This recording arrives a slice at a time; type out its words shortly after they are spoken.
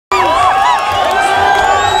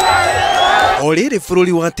Oriri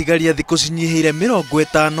bururi watigaria thiku cinyihire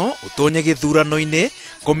 50 utonye githurano-ini,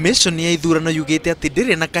 komiconi ya ithurano yugite ati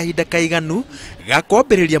ndiri na kahinda kaiganu ga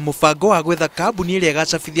kwambiriria mubango wa gwetha kambuni iria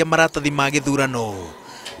gacabithia maratathi ma githurano.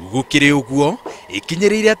 Gukiri uguo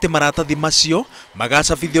ikinyiriire ati maratathi macio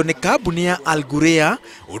magacabithio ni kambuni ya Ghurair,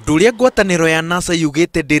 undu uria Ngwataniro ya NASA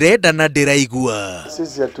yugite ndirenda na ndiraigua.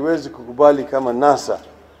 Sisi hatuwezi kukubali kama NASA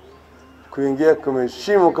kuingia kwenye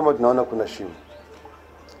shimo kama tunaona kuna shimo.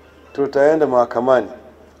 Tutaenda mahakamani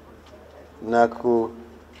na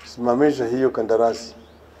kusimamisha hiyo kandarasi.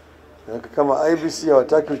 Kama IBC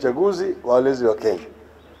hawataki uchaguzi, walezi wa Kenya.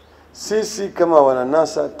 Sisi kama wana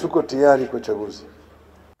NASA tuko tayari kwa uchaguzi.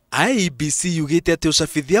 IBC yugite ati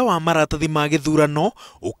ucabithia wa maratathi ma githurano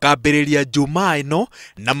ukambiriria Jumaa ino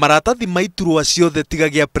na maratathi maiturwa ciothe tiga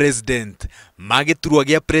gia president. Magiturwa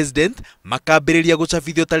gia president makambiriria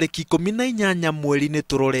gucabithio tariki 18 mweri-ini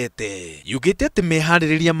turorete. Yugite ati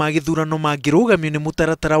mehaririria ma githurano mangirugamio ni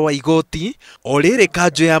mutaratara wa igoti, oriri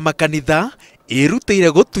kanjo ya makanitha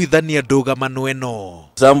irutire gutuithania ndugamano eno.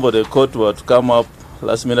 Somebody court were to come up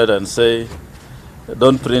last minute and say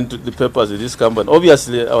don't print the papers with this company.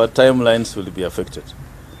 Obviously, our timelines will be affected.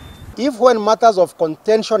 If when matters of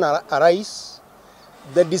contention arise,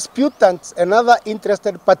 the disputants and other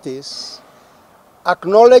interested parties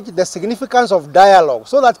acknowledge the significance of dialogue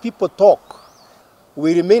so that people talk,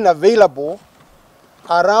 we remain available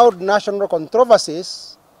around national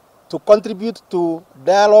controversies to contribute to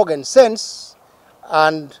dialogue and sense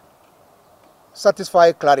and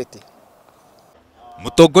satisfy clarity.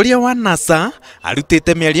 Mutongoria wa NASA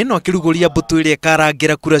arutite miario no akiruguria mbutu iria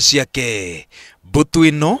karangira kura ciake. Mbutu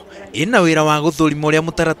ino ina wira wa guthurima uria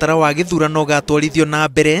mutaratara wa githurano gatwarithio na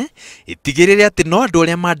mbere, itigirire ati no andu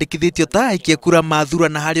aria mandikithitio ta aikia kura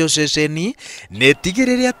mathurana hario ceceni, na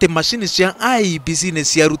itigirire ati macini cia IBC ni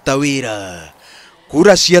ciaruta wira.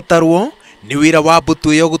 Kura ciatarwo ni wira wa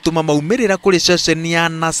mbutu iyo gutuma maumirira kuri ceceni ya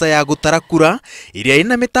NASA ya gutara kura iria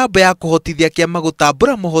ina mitambo ya kuhotithia kiama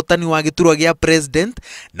gutambura muhotani wa giturwa gia president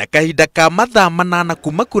na kahinda ka mathaa 8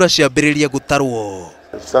 kuma kura ciambiriria gutarwo.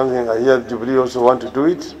 Something I hear Jubilee also want to do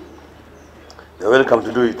it. They're welcome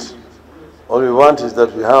to do it. All we want is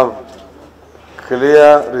that we have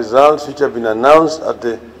clear results which have been announced at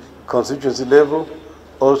the constituency level,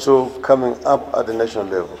 also coming up at the national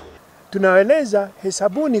level. Tunaeleza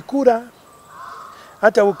hesabuni kura.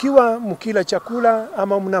 Hata ukiwa mkila chakula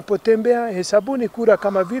ama mnapotembea, hesabuni kura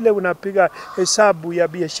kama vile unapiga hesabu ya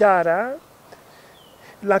biashara.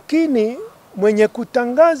 Lakini mwenye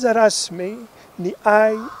kutangaza rasmi ni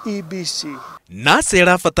IEBC. NASA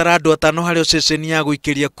irabatara andu 5 hario ceceni ya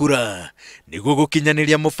guikiria kura. Niguo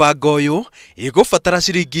gukinyaniria mubango uyu igubatara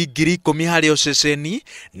ciringi 10,000 hario ceceni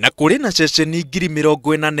na kuri na ceceni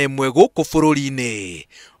 41,000 guku bururi-ini.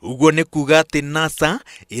 Uguo ni kuga ati NASA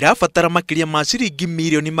irabatara makiria ma ciringi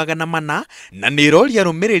milioni 400 na ni iroria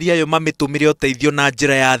rumiriri ayo mamitumire uteithio na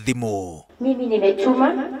njira ya thimu. Mimi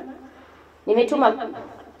nimetuma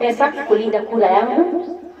pesa kulinda kura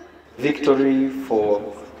yangu. Victory for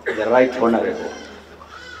the Right Honorable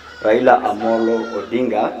Raila Amolo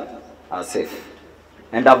Odinga are safe.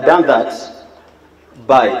 And I've done that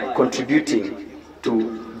by contributing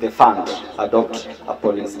to the fund adopt a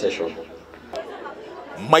polling station.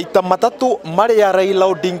 Maita matatu maria Raila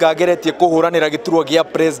Odinga ageretie kuhuranira giturwa gia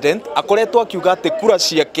president akoretwo akiuga ati kura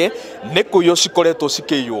ciake ni kuyo cikoretwo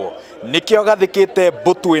cikiiywo, nikio gathikite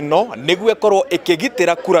mbutu ino niguo ikorwo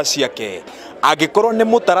ikigitira kura ciake. Agikorwo ni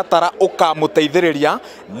mutaratara ukamuteithiriria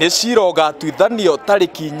ni cira ugatuithanio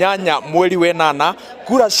tariki 8 mweri wa 8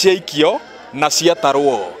 kura ciaikio na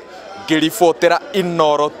ciatarwo. Ngiribotera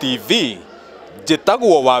Inooro TV,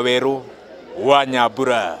 njitagwo Waweru wa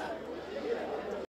Nyambura.